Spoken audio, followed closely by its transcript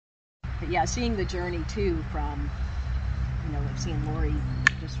But yeah, seeing the journey too from, like seeing Lori,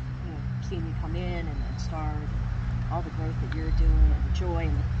 just, seeing you come in and then start, and all the growth that you're doing and the joy,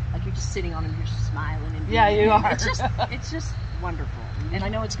 and like you're just sitting on them, you're just smiling. And yeah, you are. It's just wonderful. And I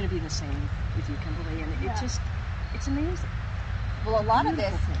know it's going to be the same with you, Kimberly, and it's amazing. Well, a lot of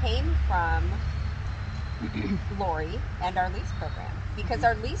this came from Lori and our lease program, because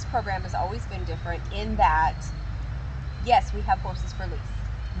our lease program has always been different in that, yes, we have horses for lease.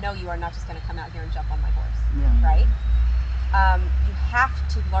 No, you are not just going to come out here and jump on my horse, right? You have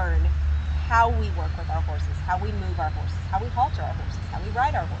to learn how we work with our horses, how we move our horses, how we halter our horses, how we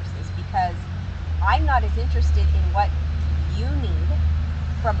ride our horses, because I'm not as interested in what you need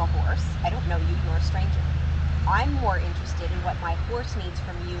from a horse. I don't know you, you're a stranger. I'm more interested in what my horse needs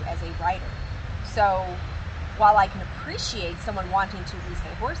from you as a rider. So while I can appreciate someone wanting to lease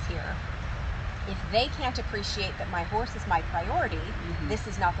a horse here, if they can't appreciate that my horse is my priority, this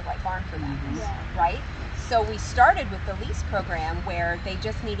is not the right barn for them, right? So we started with the lease program where they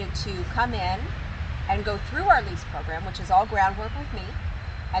just needed to come in and go through our lease program, which is all groundwork with me.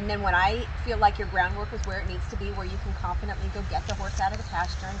 And then when I feel like your groundwork is where it needs to be, where you can confidently go get the horse out of the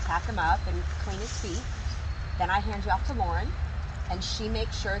pasture and tack him up and clean his feet, then I hand you off to Lauren, and she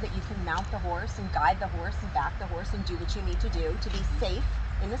makes sure that you can mount the horse and guide the horse and back the horse and do what you need to do to be safe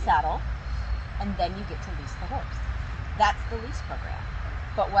in the saddle, and then you get to lease the horse. That's the lease program.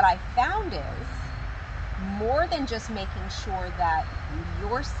 But what I found is, more than just making sure that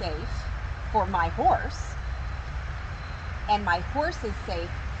you're safe for my horse, and my horse is safe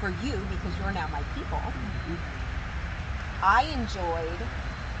for you because you're now my people, I enjoyed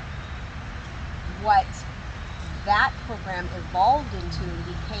what that program evolved into and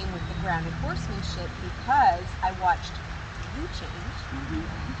became with the grounded horsemanship, because I watched you change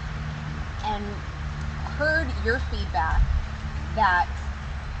and heard your feedback that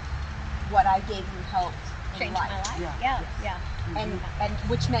what I gave you helped in Changed life. my life. Yeah. And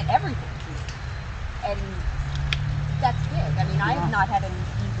which meant everything to me. And that's big. I mean, I have not had an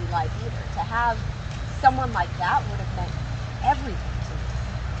easy life either. To have someone like that would have meant everything to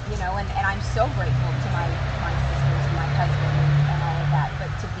me, and I'm so grateful to my sisters and my husband and all of that.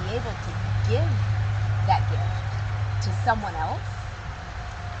 But to be able to give that gift to someone else,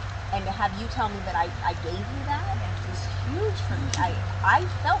 and to have you tell me that I gave you that was huge for me. I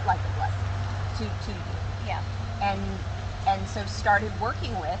felt like a blessing to you. Yeah. And so started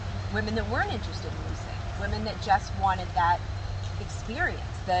working with women that weren't interested in leasing, women that just wanted that experience,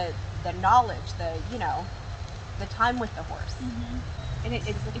 the knowledge, the time with the horse. And it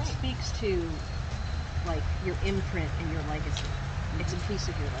speaks to like your imprint and your legacy. It's a piece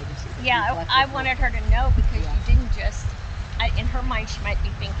of your legacy. Yeah, I wanted her to know, because you didn't just, in her mind she might be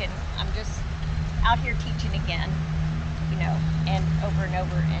thinking, I'm just out here teaching again, and over,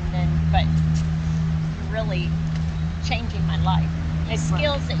 but you're really changing my life. The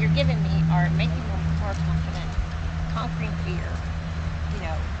skills that you're giving me are making me more confident, conquering fear,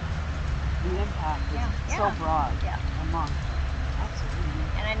 The impact is so broad among. Absolutely.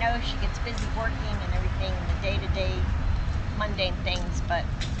 And I know she gets busy working and everything, the day-to-day mundane things, but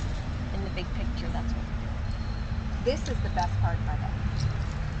in the big picture, that's what we're doing. This is the best part of my day.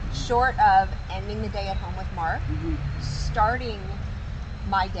 Short of ending the day at home with Mark, starting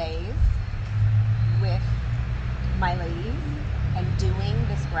my days with my ladies and doing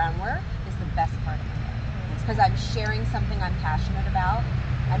this groundwork is the best part of my day. It's because I'm sharing something I'm passionate about.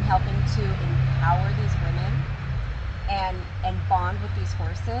 I'm helping to empower these women and bond with these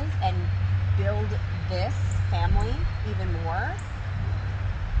horses and build this family even more.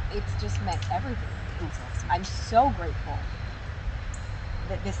 It's just meant everything to me. I'm so grateful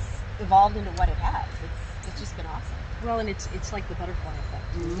that this evolved into what it has. It's just been awesome. Well, and it's like the butterfly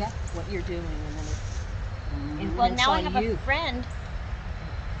effect. Yeah. What you're doing, and then it's Well, now I have you. a friend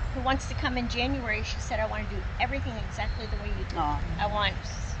who wants to come in January. She said, I want to do everything exactly the way you do.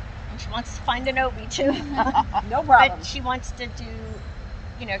 And she wants to find an Obi too. No problem. But she wants to do,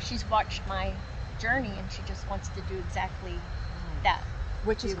 she's watched my journey, and she just wants to do exactly that.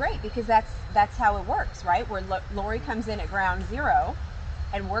 Which is great, because that's how it works, right? Where Lori comes in at ground zero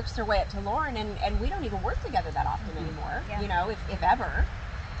and works her way up to Lauren, and we don't even work together that often anymore, if ever.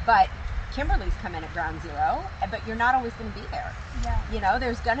 But Kimberly's come in at ground zero, but you're not always going to be there. Yeah.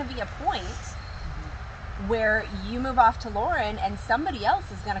 There's going to be a point where you move off to Lauren and somebody else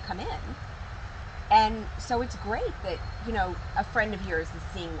is going to come in. And so it's great that, a friend of yours is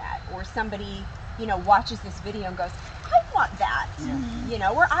seeing that, or somebody, watches this video and goes, I want that,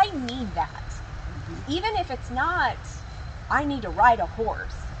 or I need that. Even if it's not, I need to ride a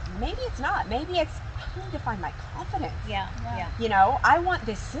horse. Maybe it's not. Maybe it's, I need to find my confidence. Yeah. Yeah. You know, I want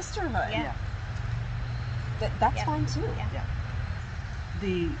this sisterhood. Yeah. That's Yeah. fine too. Yeah.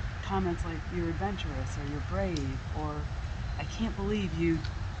 The comments like you're adventurous or you're brave or I can't believe you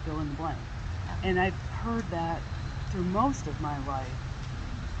fill in the blank. And I've heard that through most of my life.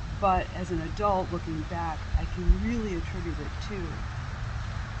 But as an adult looking back, I can really attribute it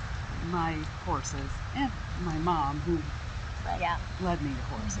to my horses and my mom who Yeah. led me to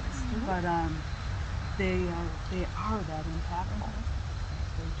horses. But they are that impactful.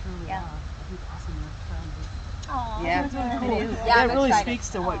 They truly Yeah. are. I think awesome your friend is. Oh. Yeah. That's really cool. It is. Yeah, that I'm really excited. speaks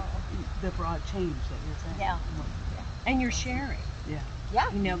to what the broad change that you're saying. Yeah. And you're sharing, Yeah. Yeah.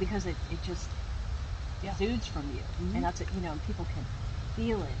 you know, because it just Yeah. exudes from you. And that's it, you know, people can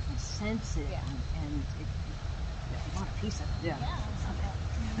feel it and sense it, Yeah. and they want a piece of it. Yeah. Yeah.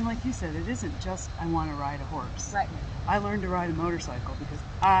 And like you said, it isn't just I want to ride a horse. Right. I learned to ride a motorcycle because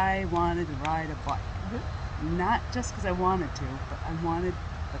I wanted to ride a bike. Not just because I wanted to, but I wanted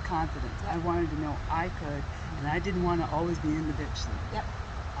the confidence. Yep. I wanted to know I could, and I didn't want to always be in the bitch seat. Yep.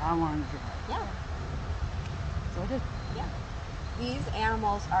 I wanted to drive. Yeah. So I did. Yeah. These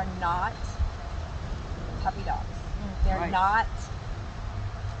animals are not puppy dogs. They're Right. not,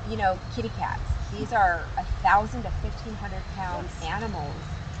 you know, kitty cats. These are 1,000 to 1,500 pound animals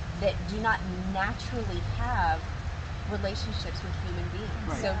that do not naturally have relationships with human beings.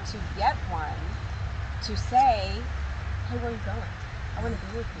 Right. So to get one to say, hey, where are you going? I want to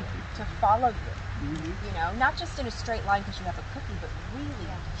be with you, to follow you. Mm-hmm. You know, not just in a straight line because you have a cookie, but really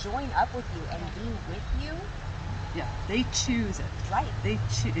join up with you and be with you. Yeah. They choose it. Right. They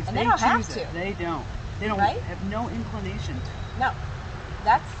choose. If And they they don't have choose it, to. they don't. They don't Right? have no inclination to. No,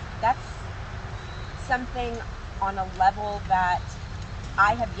 that's something on a level that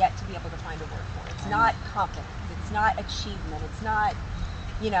I have yet to be able to find a word for. It's not confidence. It's not achievement. It's not,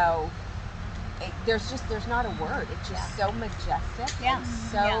 you know, there's not a word. It's just so majestic. Yeah. And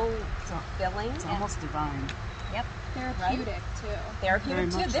so So fulfilling. it's almost divine. Yep. Therapeutic too. Therapeutic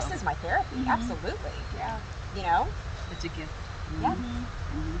Very too. much This so. is my therapy. Absolutely. Yeah. You know. It's a gift. Yeah.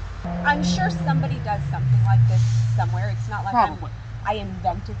 Mm-hmm. I'm sure somebody does something like this somewhere. It's not like Probably. I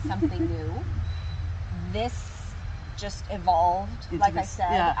invented something new. This just evolved, Into like I this-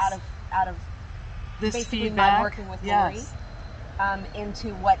 said, yes. out of This basically feedback. my working with yes. Lori, into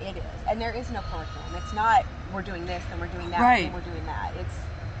what it is. And there is no curriculum. It's not we're doing this and we're doing that Right. and we're doing that. It's,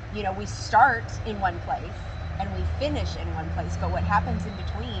 you know, we start in one place and we finish in one place, but what happens in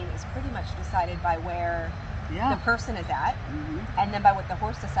between is pretty much decided by where Yeah. the person is at, Mm-hmm. and then by what the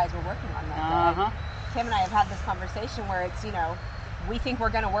horse decides we're working on that day. Uh-huh. Tim and I have had this conversation where it's, you know, we think we're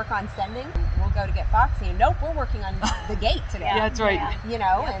going to work on sending. We'll go to get Foxy, and nope, we're working on the gate today. Yeah, that's right. Yeah. You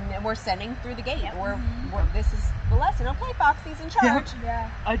know, and we're sending through the gate. Yep. We're this is the lesson. Okay, Foxy's in charge. Yeah.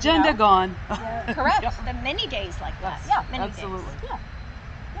 Agenda You know? gone. Yeah. Correct. Yeah. The many days like that. Yeah, Many absolutely. days. Yeah.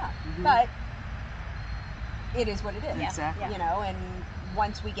 Yeah. Mhm. But it is what it is. Yeah. Exactly. You know, and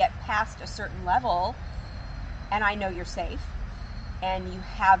once we get past a certain level, and I know you're safe, and you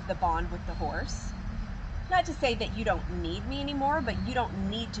have the bond with the horse, not to say that you don't need me anymore, but you don't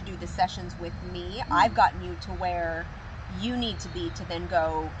need to do the sessions with me. I've gotten you to where you need to be to then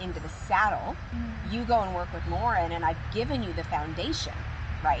go into the saddle. You go and work with Lauren, and I've given you the foundation,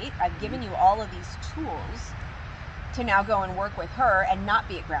 right? I've given you all of these tools to now go and work with her and not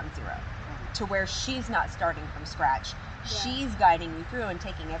be at ground zero, to where she's not starting from scratch. She's guiding you through and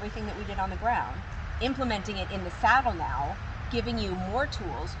taking everything that we did on the ground, implementing it in the saddle now, giving you more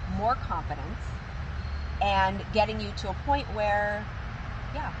tools, more confidence, and getting you to a point where,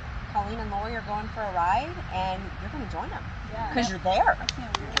 yeah, Colleen and Lori are going for a ride, and you're going to join them Yeah. because you're there. I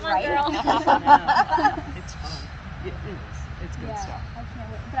can't wait. Come on, Right? girl. It's fun. It is. It's good Yeah, stuff. I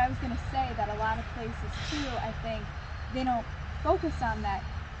can't wait. But I was gonna say that a lot of places too, I think they don't focus on that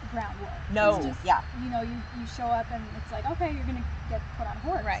groundwork. No, It's just, yeah. you know, you show up and it's like, okay, you're gonna get put on a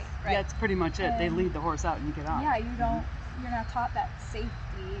horse. Right. Yeah, that's pretty much it. They And- lead the horse out and you get on. Yeah, you don't. You're not taught that safety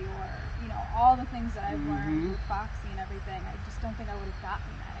or you know all the things that I've Mhm. learned with Foxy and everything. I just don't think I would have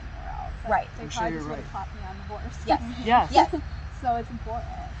gotten that anywhere else. Right. They I'm sure probably you're just would have right. taught me on the horse. Yes. Yes. Yes. So it's important.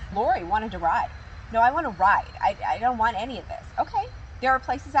 Lori wanted to ride. No, I want to ride. I don't want any of this. Okay. There are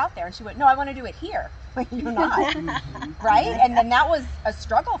places out there. And she went, no, I want to do it here. You're not. Mhm. Right? And then that was a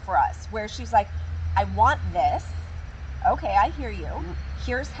struggle for us where she's like, I want this. Okay, I hear you.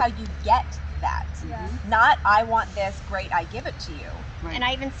 Here's how you get that. Yeah. Not, I want this, great, I give it to you. Right. And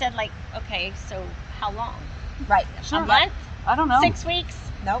I even said, like, okay, so how long? Right. Sure. A month? I don't know. 6 weeks?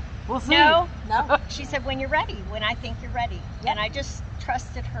 Nope. We'll see. No. No. She said, when you're ready, when I think you're ready. Yep. And I just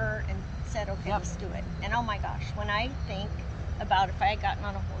trusted her and said, okay, Yep. let's do it. And oh my gosh, when I think about if I had gotten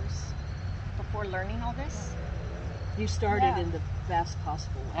on a horse before learning all this. You started Yeah. in the best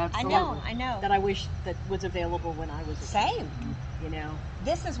possible way. Absolutely. I know. That I wish that was available when I was a kid, Same. you know?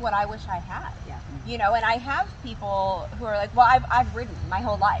 This is what I wish I had. Yeah. You know, and I have people who are like, well, I've ridden my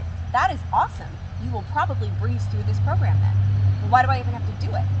whole life. That is awesome. You will probably breeze through this program then. Well, why do I even have to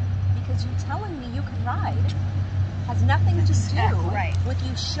do it? Because you telling me you can ride has nothing to do Exactly. Right. with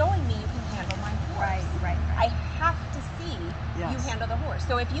you showing me you can handle my horse. Right. I have to see you Yes. handle the horse.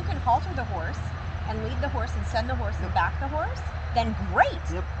 So if you can halter the horse and lead the horse and send the horse and back the horse, then great.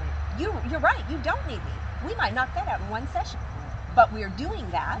 Yep. You're right. You don't need me. We might knock that out in one session. But we're doing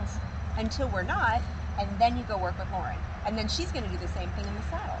that until we're not, and then you go work with Lauren. And then she's going to do the same thing in the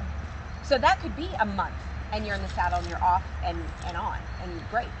saddle. So that could be a month, and you're in the saddle and you're off and on, and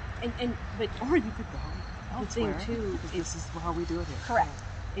great. But Or you could go The thing, elsewhere. too, because this is how we do it here. Correct.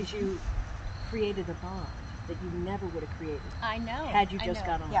 is you created a bond that you never would have created I know. had you I just know.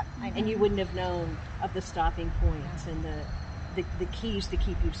 got on. Yeah. I know. And you wouldn't have known of the stopping points and the keys to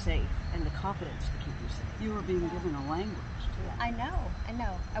keep you safe and the confidence to keep you safe. You were being given a language. I know.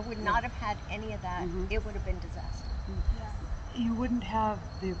 I would not have had any of that. Mhm. It would have been disaster. You wouldn't have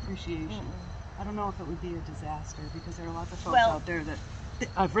the appreciation. I don't know if it would be a disaster because there are lots of folks Well- out there that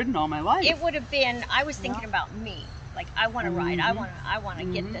I've ridden all my life. It would have been. I was thinking Yeah. about me. Like I want to ride. I Mhm. want to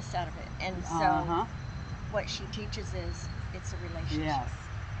get Mhm. this out of it. And so Uh-huh. what she teaches is it's a relationship. Yes.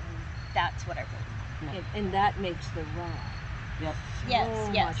 And that's what I really want. And that makes the ride Yep. Yes.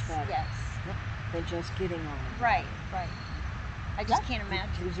 so Yes. much better Yes. than just getting on it. Right. I just can't imagine.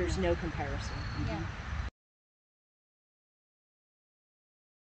 Because there's no comparison. Yeah.